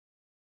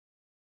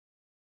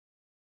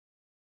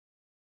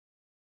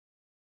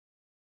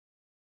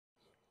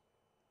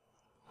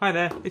Hi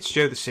there, it's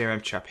Joe the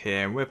CRM chap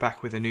here, and we're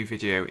back with a new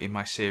video in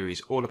my series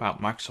all about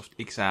Microsoft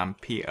exam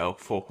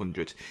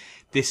PL-400.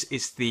 This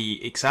is the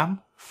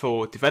exam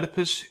for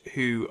developers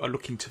who are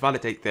looking to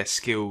validate their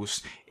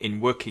skills in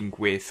working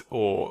with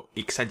or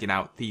extending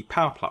out the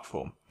Power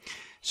Platform.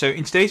 So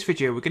in today's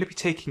video, we're going to be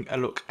taking a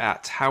look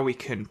at how we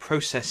can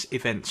process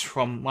events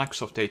from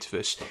Microsoft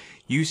Dataverse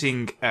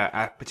using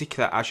a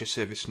particular Azure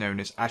service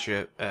known as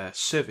Azure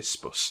Service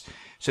Bus.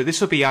 So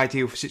this will be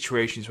ideal for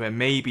situations where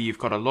maybe you've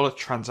got a lot of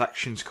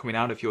transactions coming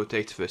out of your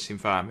Dataverse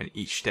environment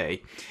each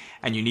day,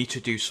 and you need to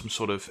do some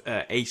sort of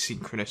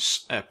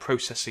asynchronous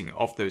processing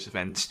of those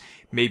events.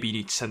 Maybe you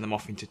need to send them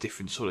off into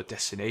different sort of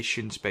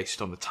destinations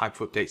based on the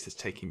type of updates that's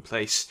taking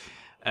place.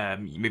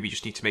 Maybe you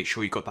just need to make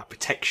sure you've got that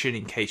protection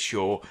in case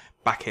your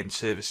back-end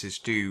services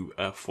do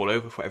fall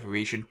over for whatever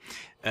reason.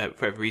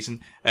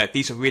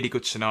 These are really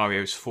good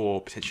scenarios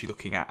for potentially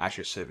looking at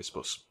Azure Service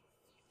Bus.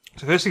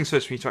 So first things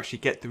first, we need to actually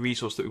get the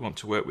resource that we want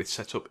to work with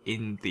set up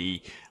in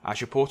the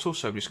Azure portal.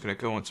 So I'm just going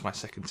to go onto my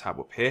second tab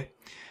up here.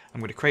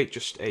 I'm going to create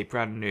just a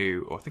brand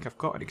new, or I think I've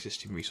got an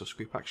existing resource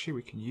group actually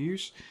we can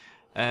use.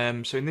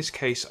 So in this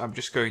case, I'm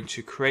just going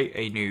to create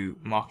a new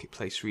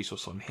marketplace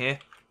resource on here.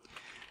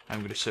 I'm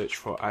going to search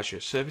for Azure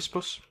Service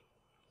Bus.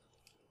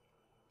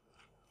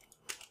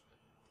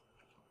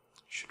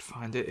 Should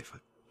find it if I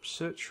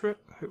search for it,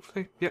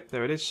 hopefully. Yep,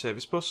 there it is,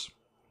 Service Bus.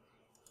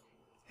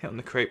 Hit on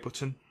the create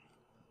button.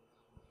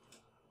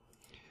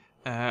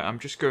 I'm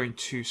just going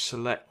to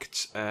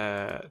select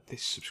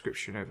this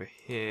subscription over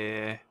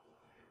here.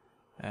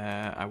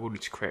 I will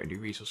need to create a new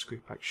resource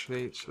group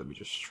actually, so let me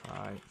just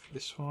try for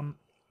this one.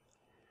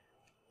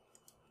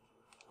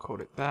 Call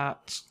it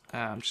that.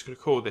 I'm just going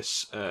to call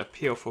this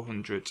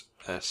PL-400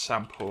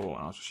 sample,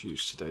 and I'll just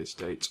use today's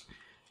date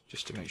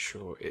just to make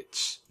sure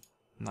it's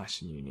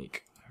nice and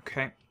unique.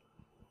 Okay.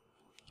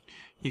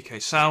 UK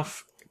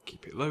South,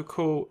 keep it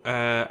local,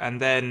 and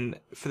then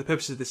for the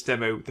purposes of this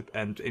demo,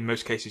 and in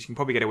most cases you can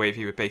probably get away with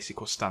either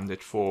basic or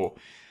standard for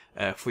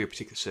your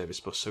particular service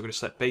bus. So I'm going to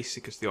select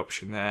basic as the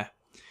option there,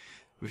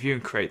 review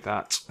and create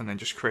that, and then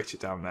just create it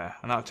down there.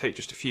 And that'll take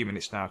just a few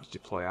minutes now to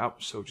deploy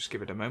out, so just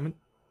give it a moment.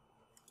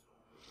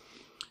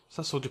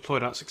 So that's all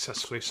deployed out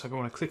successfully. So I'm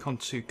going to click on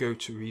to go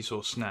to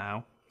resource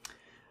now.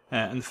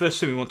 And the first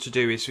thing we want to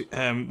do is,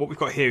 what we've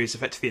got here is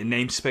effectively a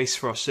namespace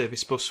for our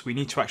service bus. We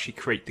need to actually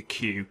create the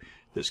queue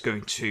that's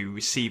going to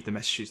receive the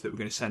messages that we're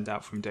going to send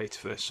out from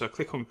Dataverse. So I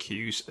click on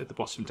queues at the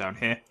bottom down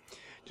here.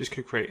 Just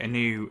going to create a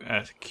new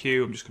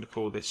queue. I'm just going to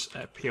call this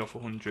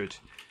PL-400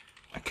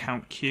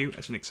 account queue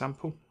as an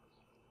example.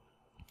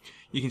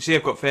 You can see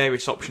I've got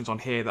various options on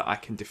here that I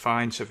can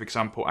define. So for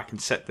example, I can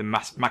set the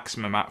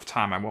maximum amount of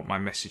time I want my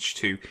message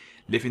to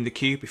live in the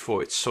queue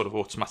before it's sort of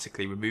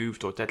automatically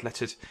removed or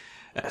deadlettered.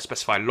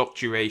 Specify lock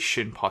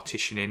duration,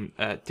 partitioning,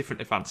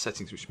 different advanced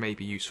settings which may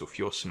be useful for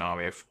your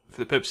scenario. For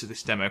the purpose of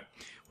this demo,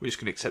 we're just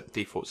going to accept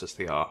the defaults as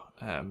they are.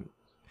 And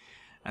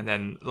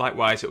then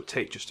likewise, it will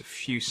take just a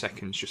few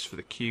seconds just for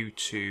the queue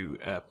to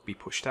be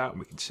pushed out, and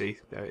we can see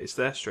there it is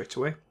there straight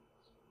away.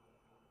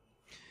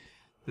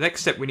 The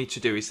next step we need to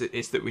do is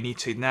that we need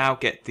to now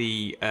get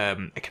the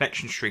a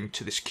connection string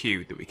to this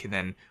queue that we can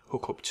then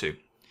hook up to.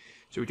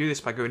 So we do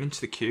this by going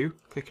into the queue,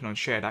 clicking on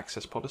Shared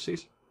Access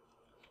Policies.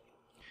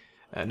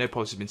 No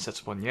policy has been set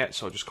up on yet,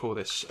 so I'll just call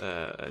this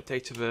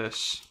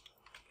Dataverse.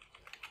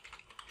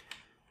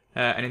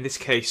 And in this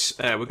case,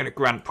 we're going to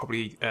grant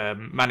probably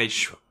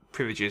manage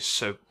privileges,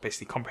 so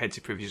basically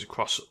comprehensive privileges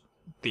across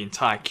the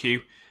entire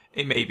queue.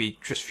 It may be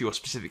just for your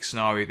specific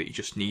scenario that you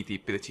just need the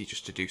ability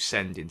just to do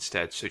send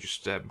instead, so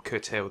just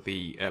curtail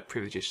the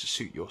privileges to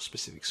suit your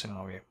specific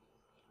scenario.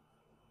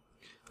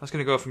 That's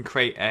going to go off and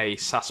create a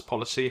SAS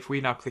policy. If we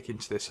now click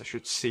into this, I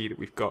should see that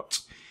we've got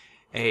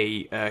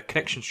a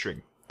connection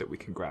string that we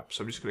can grab.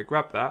 So I'm just going to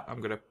grab that. I'm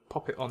going to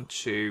pop it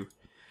onto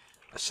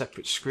a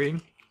separate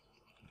screen.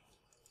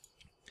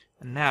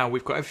 And now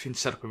we've got everything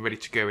set up and ready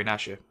to go in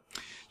Azure.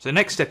 So the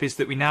next step is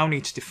that we now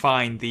need to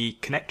define the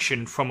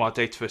connection from our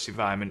Dataverse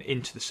environment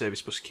into the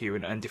Service Bus queue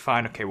and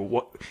define, okay,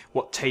 well,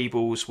 what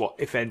tables, what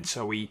events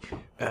are we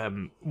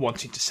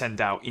wanting to send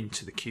out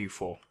into the queue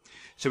for?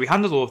 So we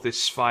handle all of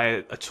this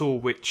via a tool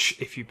which,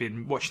 if you've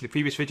been watching the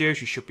previous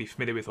videos, you should be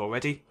familiar with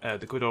already,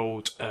 the good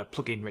old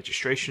plugin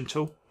registration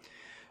tool.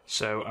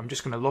 So I'm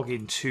just going to log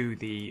into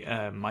the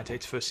my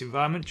Dataverse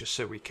environment just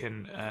so we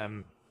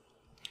can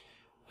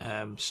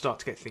start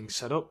to get things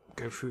set up,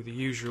 go through the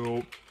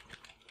usual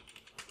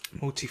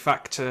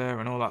multi-factor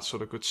and all that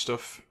sort of good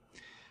stuff.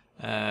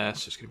 So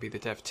it's going to be the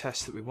dev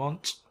test that we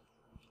want.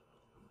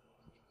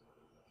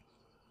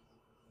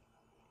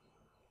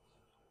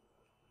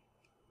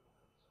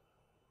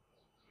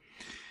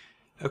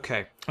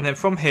 Okay, and then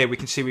from here we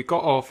can see we've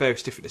got our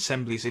various different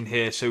assemblies in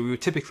here, so we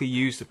would typically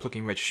use the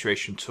plugin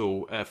registration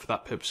tool for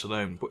that purpose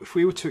alone. But if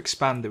we were to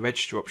expand the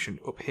register option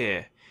up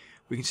here,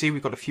 we can see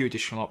we've got a few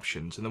additional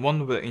options, and the one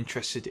that we're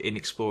interested in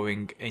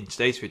exploring in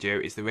today's video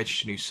is the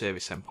register new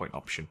service endpoint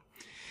option.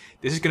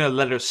 This is going to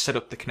let us set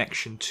up the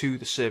connection to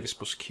the Service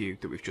Bus queue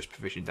that we've just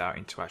provisioned out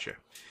into Azure.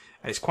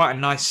 And it's quite a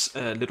nice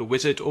little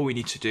wizard. All we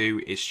need to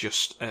do is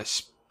just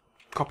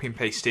copy and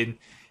paste in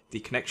the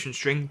connection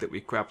string that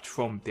we grabbed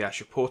from the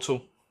Azure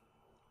portal,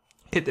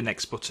 hit the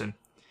next button,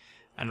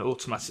 and it'll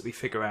automatically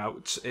figure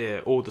out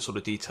all the sort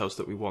of details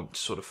that we want to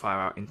sort of fire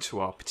out into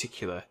our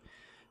particular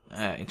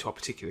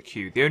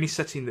queue. The only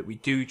setting that we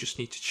do just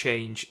need to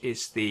change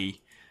is the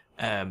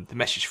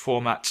message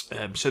format,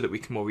 so that we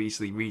can more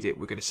easily read it.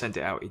 We're going to send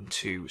it out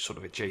into sort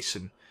of a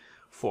JSON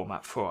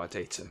format for our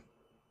data.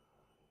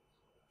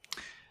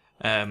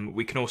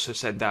 We can also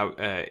send out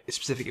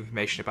specific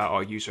information about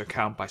our user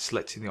account by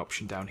selecting the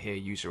option down here,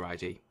 user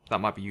ID.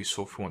 That might be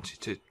useful if we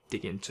wanted to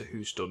dig into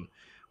who's done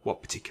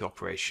what particular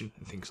operation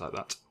and things like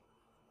that.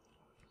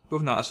 Other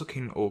than that, that's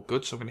looking all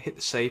good, so I'm going to hit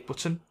the save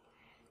button.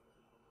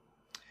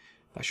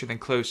 That should then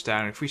close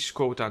down. If we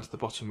scroll down to the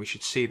bottom, we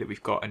should see that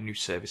we've got a new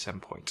service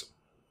endpoint.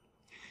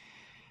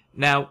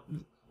 Now,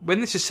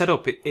 when this is set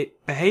up,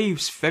 it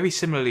behaves very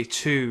similarly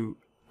to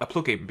a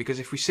plugin, because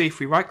if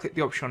we right click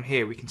the option on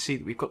here, we can see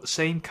that we've got the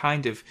same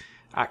kind of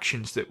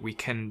actions that we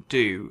can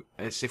do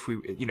as if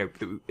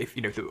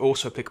they're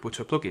also applicable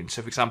to a plugin.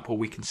 So for example,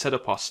 we can set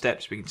up our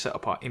steps, we can set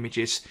up our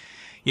images,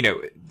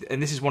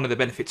 and this is one of the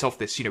benefits of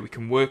this. We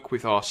can work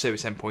with our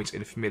service endpoints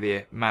in a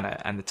familiar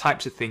manner, and the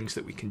types of things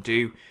that we can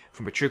do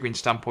from a triggering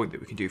standpoint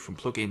that we can do from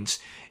plugins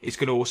is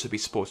going to also be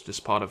supported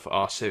as part of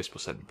our Service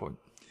Bus endpoint.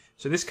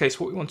 So in this case,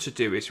 what we want to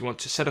do is we want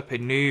to set up a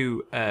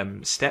new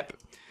step.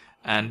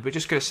 And we're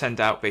just going to send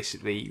out,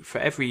 basically, for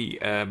every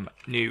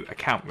new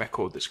account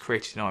record that's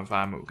created in our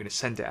environment, we're going to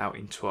send it out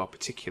into our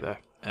particular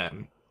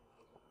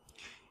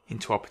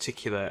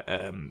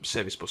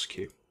Service Bus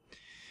queue.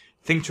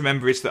 The thing to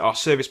remember is that our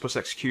Service Bus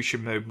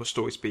execution mode must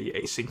always be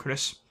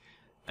asynchronous,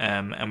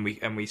 and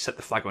we set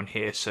the flag on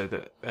here so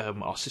that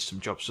our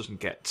system jobs doesn't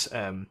get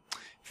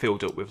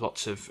filled up with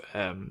lots of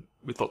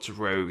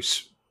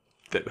rows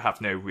that have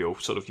no real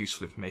sort of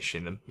useful information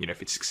in them.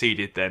 If it's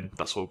succeeded, then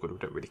that's all good. We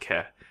don't really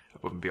care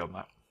above and beyond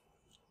that.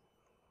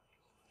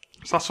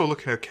 So that's all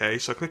looking okay.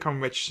 So I click on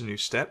register new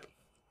step.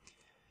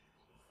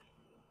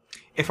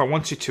 If I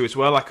wanted to as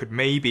well, I could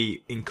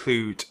maybe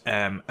include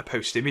a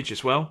post image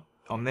as well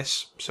on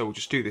this. So we'll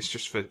just do this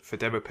just for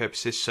demo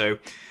purposes. So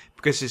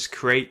because this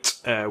create,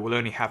 we'll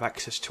only have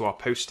access to our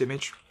post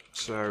image.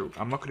 So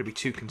I'm not going to be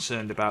too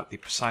concerned about the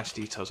precise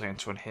details I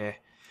enter on here.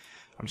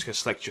 I'm just going to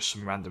select just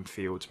some random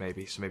fields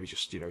maybe. So maybe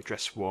just,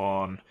 address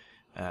 1,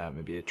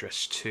 maybe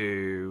address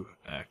 2,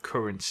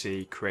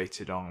 currency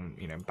created on,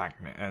 bank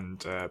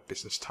and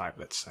business type,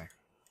 let's say.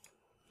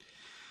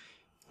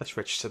 Let's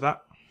register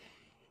that.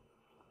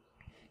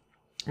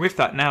 With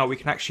that now, we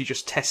can actually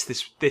just test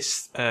that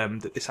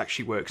this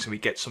actually works and we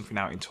get something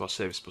out into our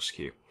Service Bus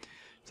queue.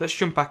 So let's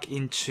jump back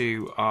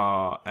into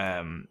our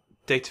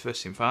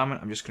Dataverse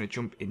environment. I'm just going to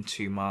jump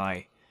into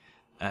my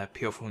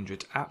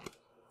PL-400 app,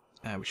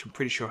 which I'm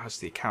pretty sure has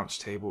the accounts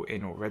table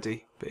in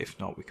already, but if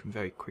not, we can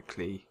very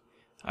quickly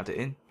add it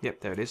in. Yep,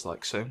 there it is,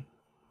 like so.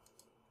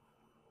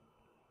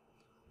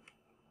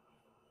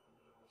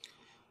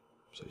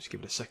 So just give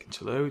it a second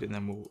to load, and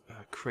then we'll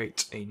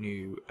create a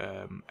new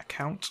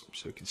account.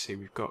 So we can see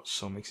we've got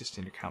some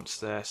existing accounts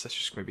there. So let's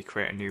just maybe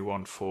create a new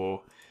one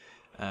for,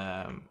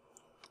 we'll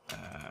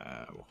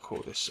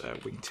call this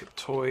Wingtip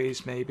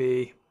Toys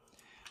maybe.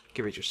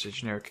 Give it just a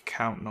generic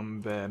account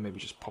number, maybe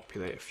just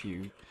populate a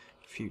few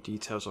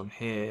details on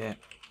here.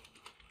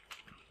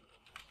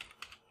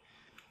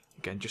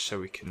 Again, just so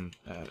we can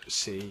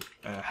see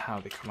how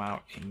they come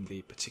out in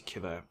the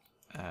particular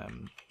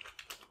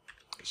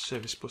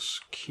Service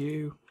Bus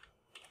queue.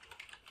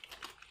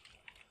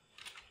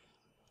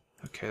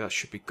 Okay, that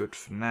should be good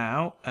for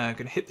now. I'm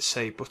going to hit the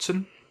save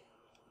button.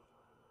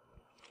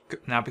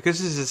 Now,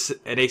 because this is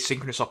an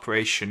asynchronous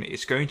operation,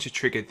 it's going to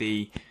trigger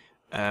the,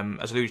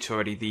 as alluded to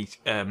already,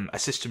 a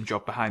system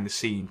job behind the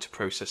scene to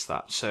process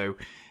that. So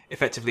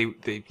effectively,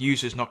 the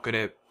user's not going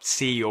to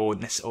see or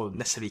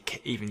necessarily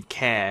even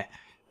care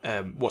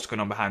what's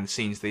going on behind the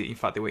scenes. In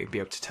fact, they won't be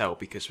able to tell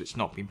because it's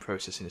not being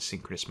processed in a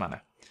synchronous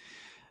manner.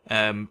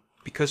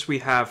 Because we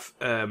have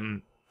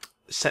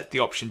set the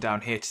option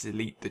down here to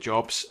delete the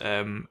jobs,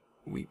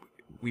 we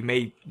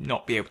may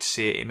not be able to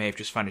see it. It may have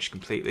just vanished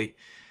completely.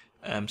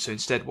 So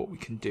instead, what we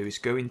can do is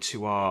go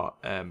into our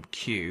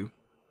queue,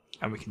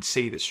 and we can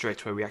see that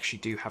straight away we actually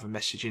do have a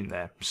message in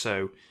there.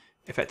 So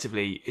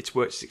effectively, it's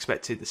worked as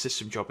expected. The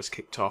system job has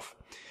kicked off,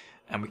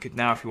 and we could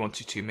now, if we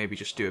wanted to, maybe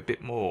just do a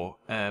bit more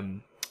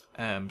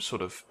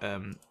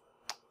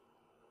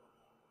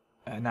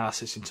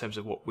analysis in terms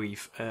of what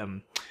we've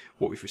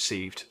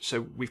received.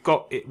 So we've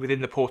got it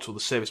within the portal, the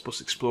Service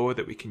Bus Explorer,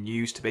 that we can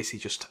use to basically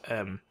just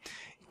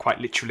quite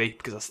literally,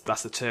 because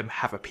that's the term,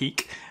 have a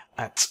peek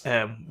at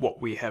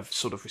what we have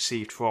sort of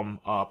received from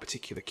our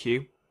particular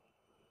queue.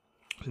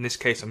 In this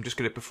case, I'm just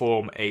going to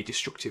perform a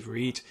destructive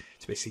read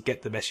to basically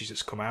get the message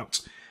that's come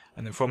out,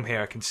 and then from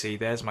here I can see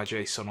there's my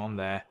JSON on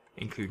there,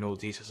 including all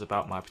the details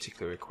about my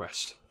particular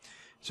request.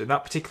 So in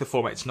that particular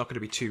format, it's not going to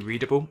be too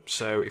readable.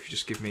 So if you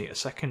just give me a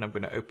second, I'm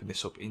going to open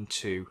this up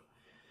into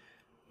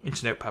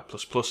Notepad++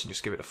 and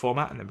just give it a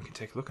format, and then we can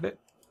take a look at it.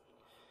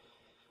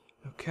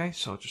 Okay,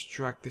 so I'll just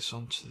drag this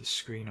onto the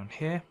screen on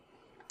here.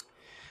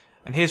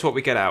 And here's what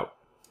we get out.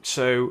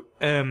 So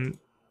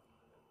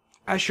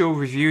as you're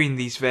reviewing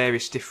these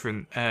various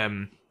different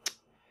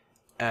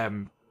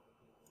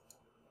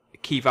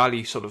key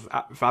value sort of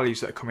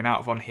values that are coming out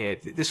of on here,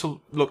 this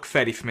will look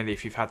fairly familiar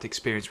if you've had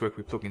experience working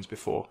with plugins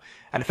before.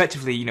 And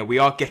effectively, you know, we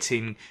are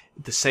getting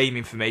the same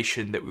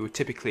information that we would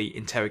typically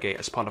interrogate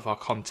as part of our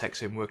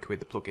context in working with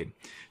the plugin.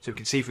 So we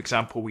can see, for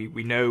example,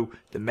 we know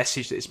the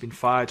message that it's been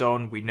fired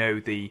on, we know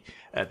the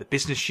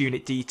business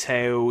unit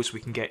details,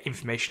 we can get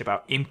information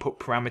about input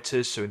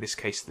parameters, so in this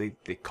case the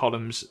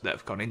columns that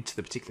have gone into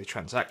the particular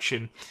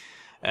transaction.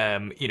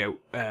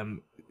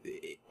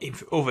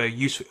 Other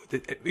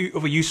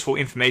useful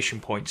information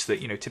points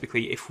that, you know,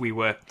 typically if we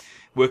were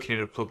working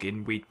in a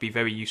plugin we'd be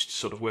very used to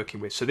sort of working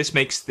with. So this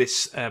makes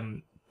this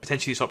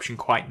potentially this option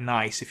quite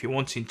nice if you're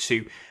wanting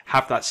to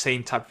have that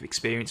same type of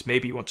experience.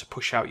 Maybe you want to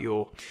push out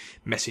your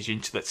message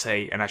into, let's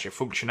say, an Azure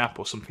Function app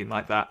or something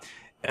like that.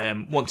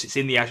 Once it's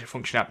in the Azure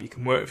Function app, you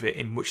can work with it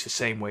in much the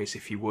same ways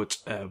if you would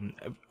do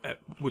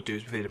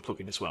it within a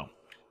plugin as well.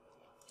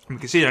 And we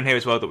can see down here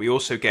as well that we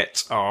also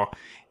get our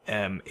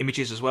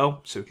images as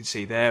well, so we can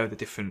see there are the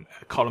different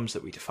columns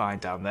that we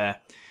defined down there,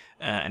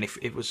 and if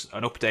it was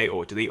an update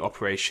or delete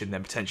operation,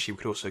 then potentially we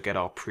could also get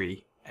our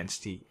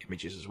pre-entity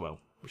images as well,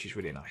 which is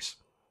really nice.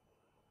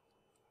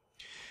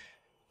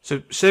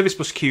 So service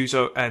bus queues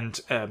and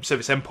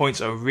service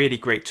endpoints are a really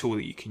great tool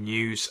that you can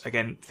use.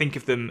 Again, think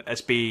of them as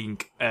being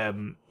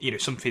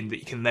something that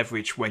you can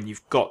leverage when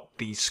you've got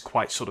these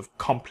quite sort of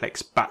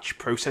complex batch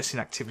processing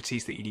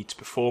activities that you need to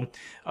perform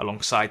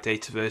alongside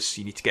Dataverse.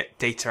 You need to get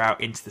data out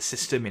into the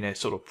system in a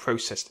sort of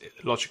processed,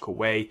 logical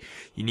way.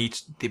 You need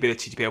the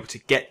ability to be able to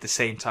get the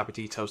same type of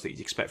details that you'd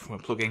expect from a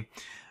plugin,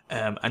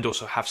 and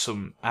also have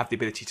the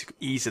ability to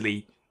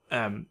easily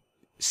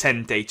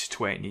send data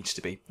to where it needs to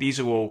be. These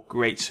are all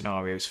great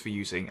scenarios for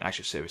using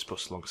Azure Service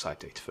Bus alongside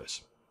Dataverse.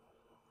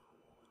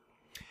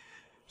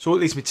 So what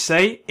it leaves me to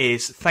say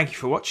is thank you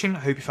for watching. I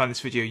hope you found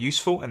this video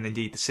useful, and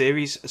indeed the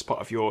series, as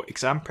part of your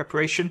exam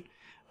preparation.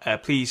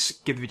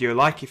 Please give the video a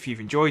like if you've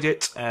enjoyed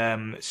it.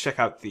 Check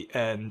out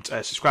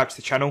subscribe to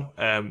the channel.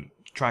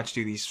 Trying to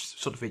do these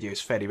sort of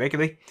videos fairly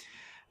regularly.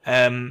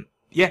 So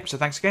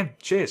thanks again.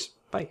 Cheers.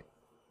 Bye.